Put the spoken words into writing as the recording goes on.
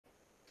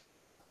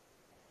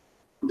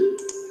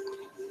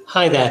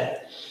Hi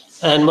there,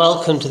 and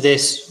welcome to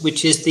this,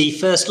 which is the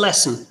first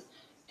lesson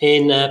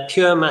in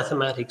Pure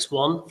Mathematics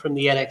 1 from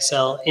the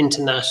Edexcel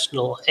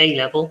International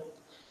A-Level.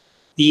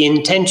 The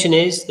intention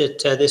is that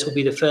this will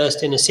be the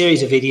first in a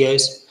series of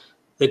videos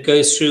that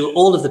goes through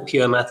all of the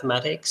pure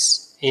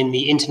mathematics in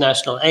the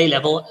International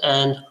A-Level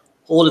and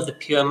all of the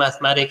pure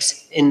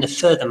mathematics in the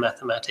Further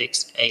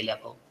Mathematics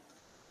A-Level.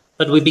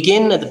 But we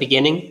begin at the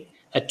beginning,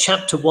 at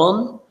Chapter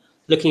 1,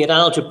 looking at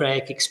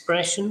algebraic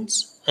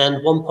expressions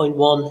and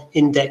 1.1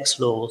 index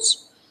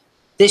laws.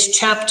 This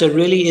chapter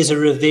really is a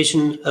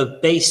revision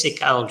of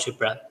basic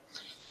algebra,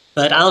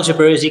 but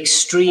algebra is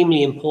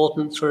extremely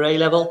important for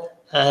A-Level,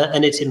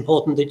 and it's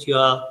important that you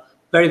are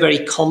very, very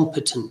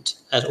competent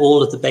at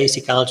all of the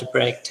basic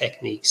algebraic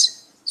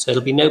techniques. So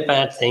it'll be no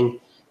bad thing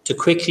to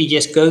quickly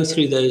just go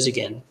through those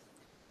again.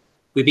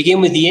 We begin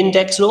with the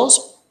index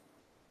laws.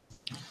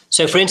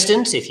 So for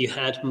instance, if you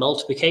had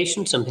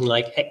multiplication, something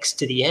like x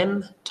to the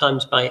m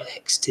times by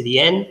x to the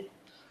n,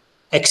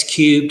 x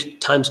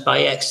cubed times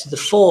by x to the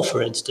 4,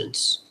 for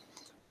instance.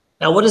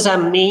 Now, what does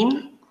that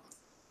mean?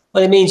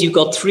 Well, it means you've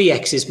got 3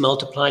 x's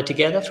multiplied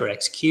together for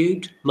x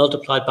cubed,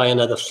 multiplied by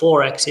another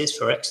 4 x's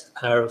for x to the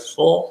power of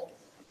 4.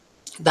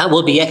 That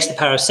will be x to the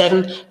power of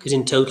 7, because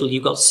in total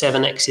you've got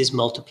 7 x's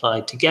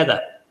multiplied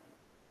together.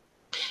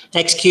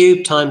 X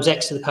cubed times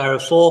x to the power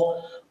of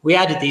 4, we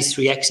added these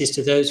 3 x's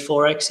to those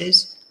 4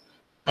 x's.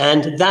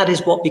 And that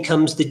is what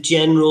becomes the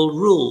general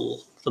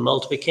rule for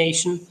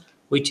multiplication,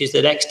 which is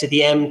that x to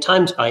the m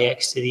times by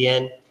x to the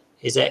n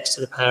is x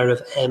to the power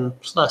of m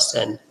plus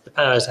n, the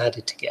powers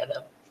added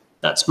together.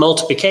 That's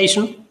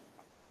multiplication.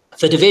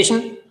 For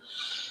division,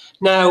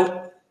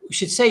 now we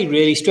should say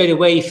really straight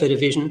away for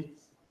division,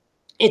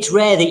 it's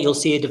rare that you'll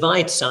see a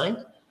divide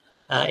sign.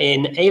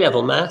 In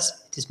A-level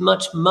maths, it is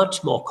much,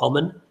 much more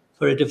common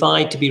for a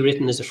divide to be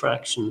written as a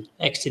fraction,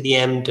 x to the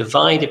m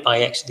divided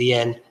by x to the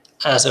n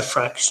as a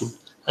fraction.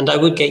 And I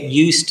would get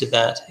used to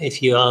that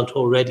if you aren't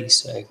already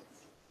so.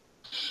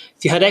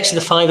 If you had x to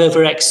the 5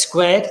 over x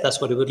squared,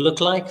 that's what it would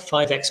look like.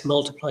 5x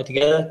multiplied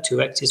together,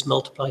 2 x's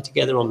multiplied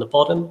together on the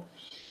bottom.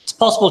 It's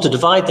possible to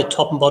divide the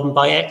top and bottom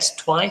by x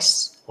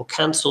twice, or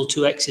cancel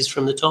 2 x's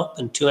from the top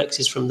and 2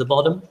 x's from the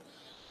bottom.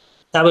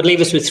 That would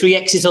leave us with 3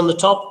 x's on the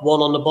top,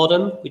 1 on the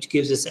bottom, which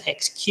gives us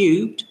x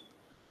cubed.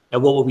 Now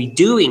what were we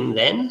doing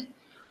then?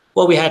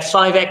 Well, we had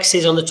 5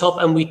 x's on the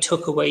top and we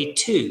took away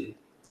 2.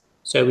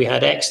 So we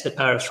had x to the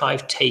power of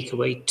 5 take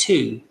away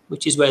 2,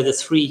 which is where the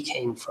 3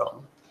 came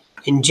from.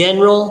 In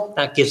general,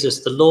 that gives us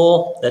the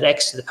law that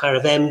x to the power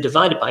of m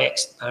divided by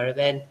x to the power of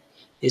n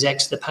is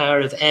x to the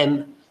power of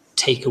m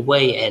take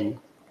away n.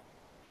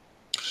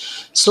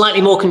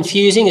 Slightly more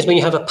confusing is when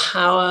you have a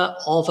power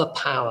of a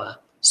power.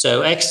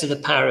 So x to the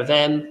power of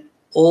m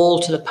all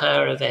to the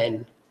power of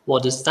n.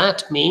 What does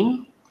that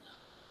mean?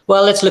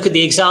 Well, let's look at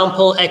the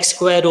example x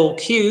squared all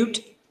cubed.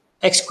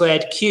 X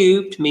squared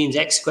cubed means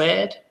x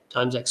squared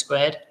times x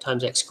squared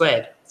times x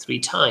squared 3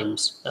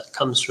 times. That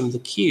comes from the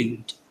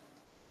cubed.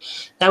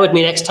 That would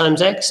mean x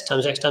times x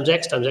times x times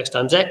x times x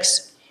times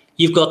x.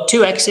 You've got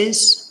 2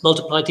 x's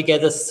multiplied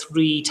together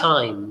 3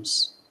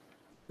 times,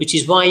 which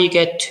is why you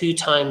get 2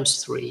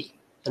 times 3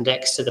 and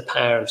x to the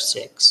power of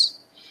 6.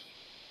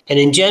 And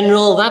in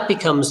general, that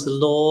becomes the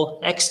law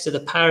x to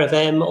the power of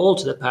m all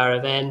to the power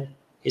of n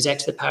is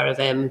x to the power of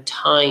m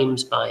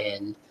times by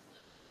n.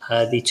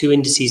 The 2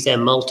 indices there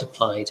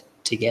multiplied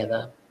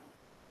together.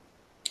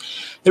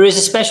 There is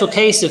a special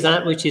case of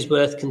that which is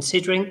worth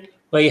considering,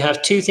 where you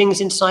have 2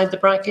 things inside the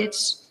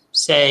brackets,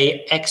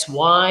 say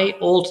xy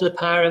all to the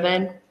power of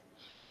n.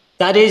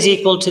 That is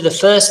equal to the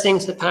first thing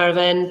to the power of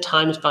n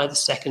times by the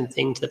second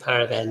thing to the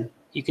power of n.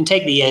 You can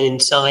take the n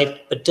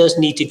inside, but does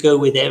need to go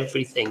with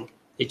everything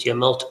that you're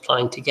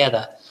multiplying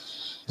together.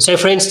 So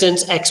for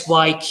instance,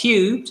 xy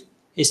cubed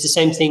is the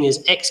same thing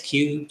as x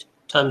cubed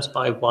times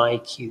by y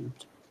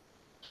cubed.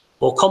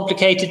 More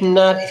complicated than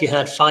that, if you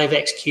had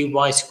 5x cubed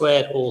y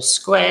squared all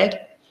squared,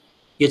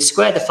 you'd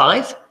square the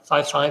 5.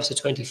 5 5s are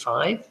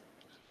 25.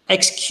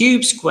 X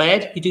cubed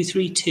squared, you do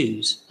 3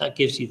 2's. That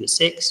gives you the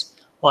 6.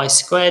 Y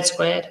squared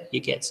squared,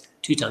 you get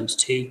 2 times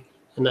 2,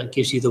 and that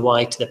gives you the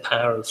y to the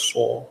power of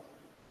 4.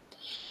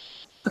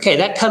 Okay,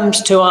 that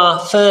comes to our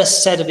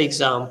first set of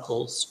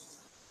examples.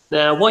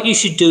 Now, what you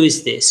should do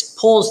is this.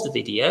 Pause the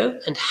video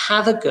and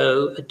have a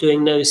go at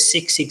doing those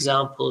 6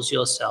 examples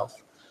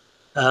yourself.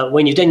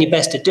 When you've done your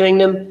best at doing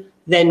them,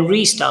 then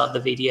restart the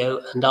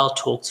video and I'll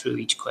talk through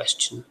each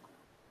question.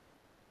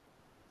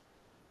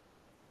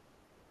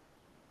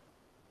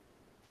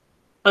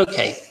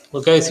 Okay,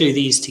 we'll go through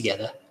these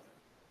together.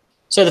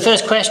 So the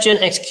first question,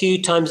 x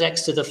cubed times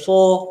x to the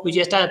 4, we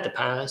just add the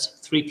powers.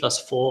 3 plus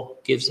 4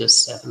 gives us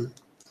 7.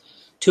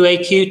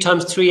 2a cubed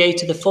times 3a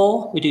to the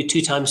 4, we do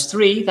 2 times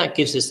 3, that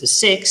gives us the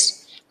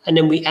 6, and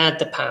then we add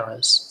the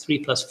powers.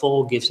 3 plus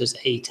 4 gives us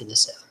a to the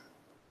 7.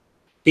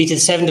 b to the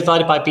 7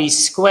 divided by b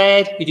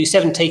squared, we do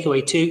 7 take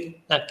away 2,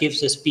 that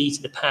gives us b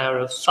to the power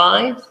of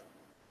 5.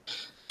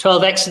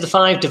 12x to the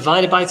 5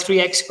 divided by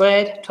 3x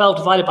squared. 12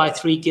 divided by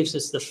 3 gives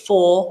us the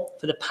 4.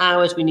 For the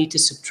powers, we need to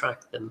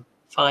subtract them.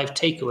 5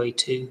 take away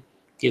 2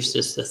 gives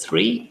us the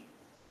 3.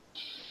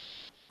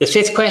 The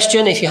fifth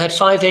question, if you had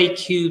 5a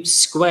cubed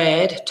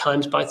squared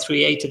times by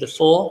 3a to the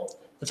 4,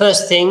 the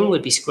first thing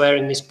would be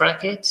squaring this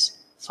bracket.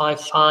 5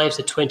 5s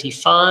are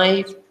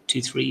 25, 2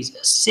 3s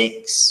are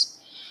 6.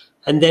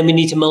 And then we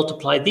need to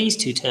multiply these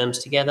two terms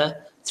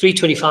together. 3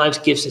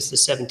 25s gives us the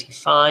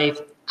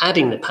 75.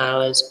 Adding the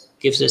powers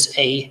gives us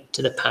a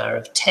to the power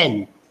of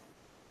 10.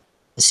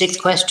 The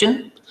sixth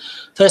question,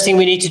 first thing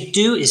we need to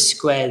do is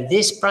square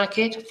this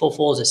bracket. 4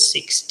 4s are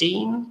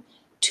 16.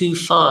 2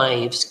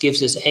 5s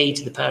gives us a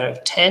to the power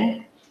of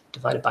 10,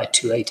 divided by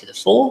 2a to the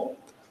 4.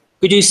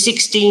 We do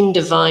 16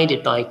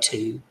 divided by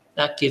 2.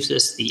 That gives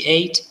us the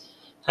 8.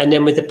 And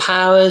then with the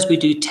powers, we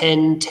do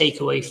 10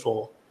 take away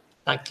 4.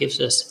 That gives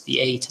us the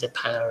a to the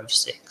power of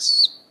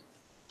 6.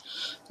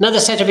 Another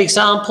set of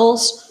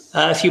examples,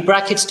 a few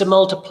brackets to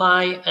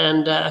multiply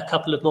and a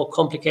couple of more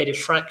complicated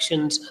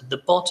fractions at the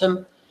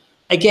bottom.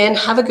 Again,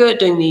 have a go at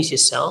doing these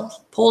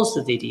yourself. Pause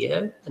the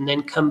video and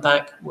then come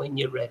back when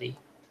you're ready.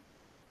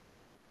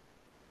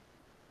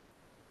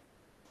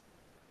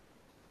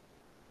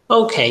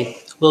 Okay,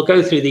 we'll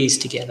go through these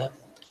together.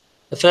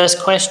 The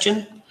first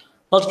question,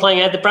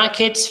 multiplying out the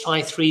brackets,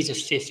 5 3s are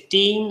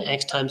 15,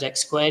 x times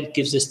x squared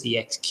gives us the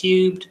x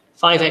cubed,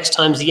 5x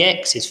times the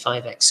x is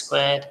 5x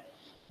squared,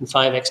 and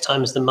 5x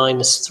times the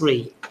minus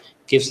 3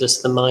 gives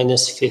us the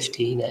minus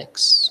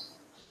 15x.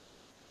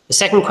 The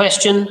second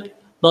question,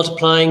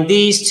 multiplying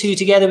these two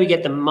together, we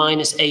get the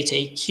minus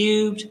 8a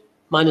cubed,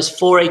 minus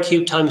 4a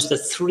cubed times the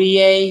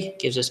 3a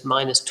gives us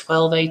minus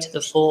 12a to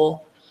the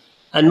 4,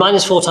 and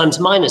minus 4 times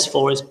minus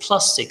 4 is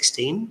plus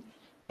 16,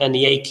 and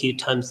the a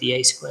cubed times the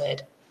a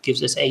squared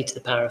gives us a to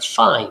the power of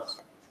 5.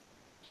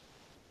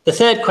 The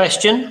third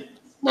question,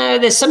 now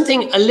there's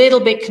something a little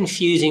bit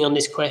confusing on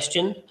this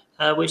question,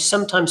 which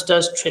sometimes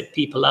does trip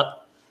people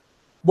up.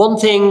 One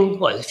thing,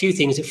 well, a few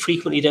things that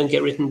frequently don't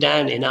get written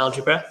down in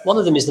algebra. One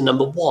of them is the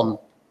number 1.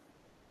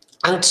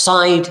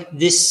 Outside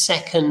this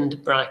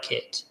second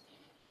bracket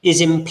is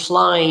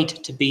implied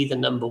to be the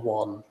number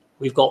 1.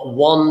 We've got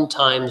 1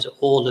 times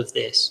all of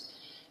this.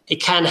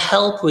 It can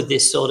help with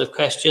this sort of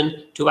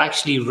question to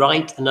actually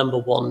write the number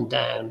 1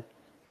 down.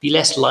 Be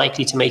less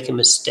likely to make a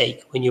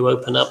mistake when you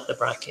open up the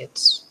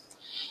brackets.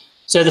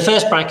 So the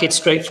first bracket,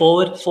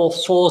 straightforward. 4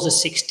 4s are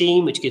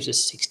 16, which gives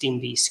us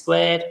 16b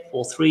squared.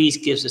 4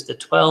 3s gives us the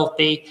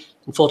 12b,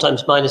 and 4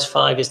 times minus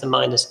 5 is the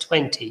minus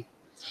 20.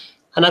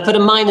 And I put a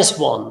minus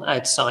 1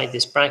 outside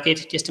this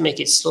bracket just to make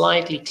it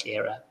slightly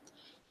clearer.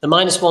 The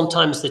minus 1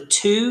 times the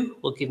 2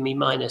 will give me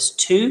minus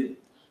 2.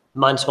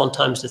 Minus 1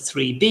 times the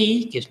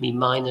 3b gives me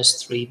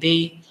minus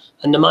 3b.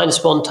 And the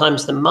minus 1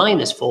 times the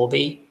minus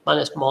 4b,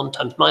 minus 1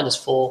 times minus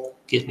 4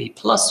 gives me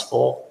plus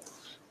 4,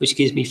 which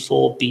gives me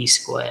 4b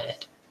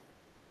squared.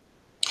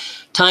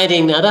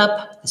 Tidying that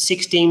up, the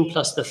 16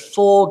 plus the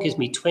 4 gives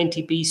me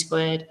 20b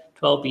squared.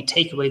 12b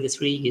take away the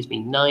 3 gives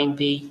me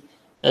 9b.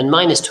 And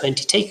minus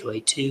 20 take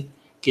away 2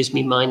 gives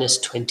me minus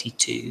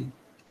 22.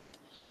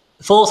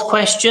 The fourth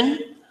question,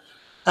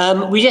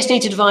 we just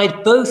need to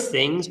divide both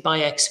things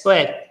by x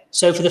squared.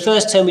 So for the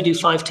first term, we do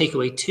 5 take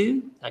away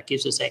 2. That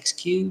gives us x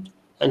cubed.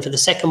 And for the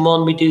second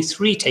one, we do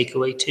 3 take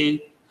away 2.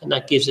 And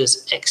that gives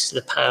us x to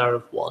the power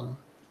of 1.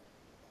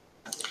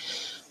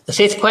 The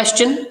fifth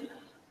question,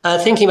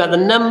 thinking about the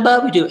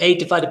number, we do 8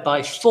 divided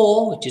by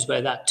 4, which is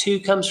where that 2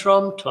 comes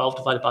from. 12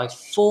 divided by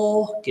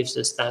 4 gives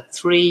us that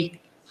 3.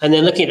 And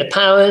then looking at the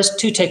powers,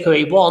 2 take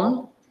away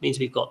 1 means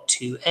we've got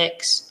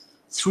 2x.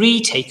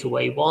 3 take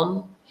away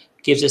 1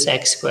 gives us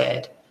x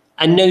squared.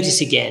 And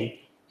notice again,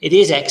 it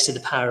is x to the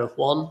power of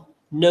 1.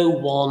 No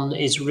 1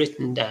 is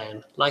written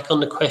down, like on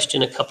the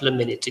question a couple of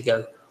minutes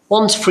ago.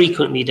 1s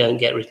frequently don't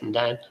get written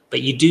down,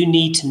 but you do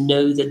need to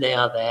know that they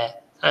are there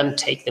and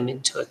take them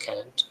into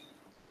account.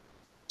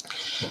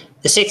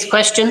 The sixth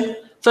question,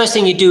 first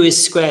thing you do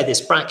is square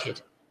this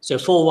bracket. So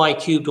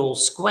 4y cubed all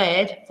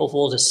squared, 4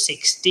 4s are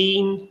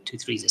 16, 2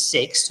 3s are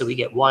 6, so we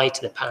get y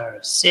to the power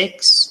of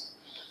 6.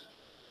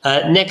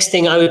 Next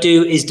thing I would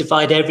do is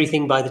divide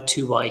everything by the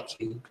 2y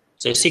cubed.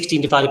 So 16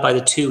 divided by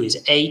the 2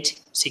 is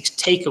 8. 6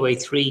 take away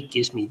 3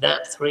 gives me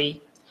that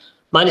 3.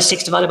 Minus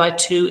 6 divided by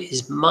 2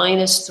 is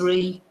minus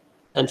 3.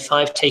 And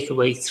 5 take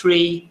away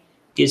 3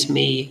 gives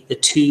me the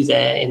 2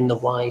 there in the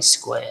y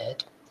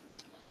squared.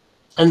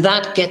 And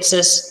that gets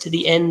us to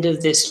the end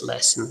of this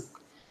lesson.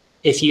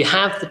 If you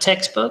have the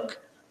textbook,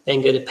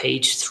 then go to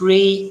page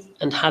 3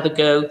 and have a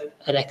go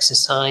at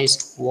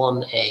exercise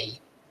 1A.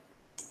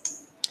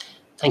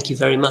 Thank you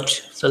very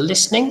much for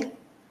listening,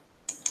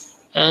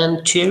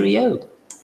 and cheerio.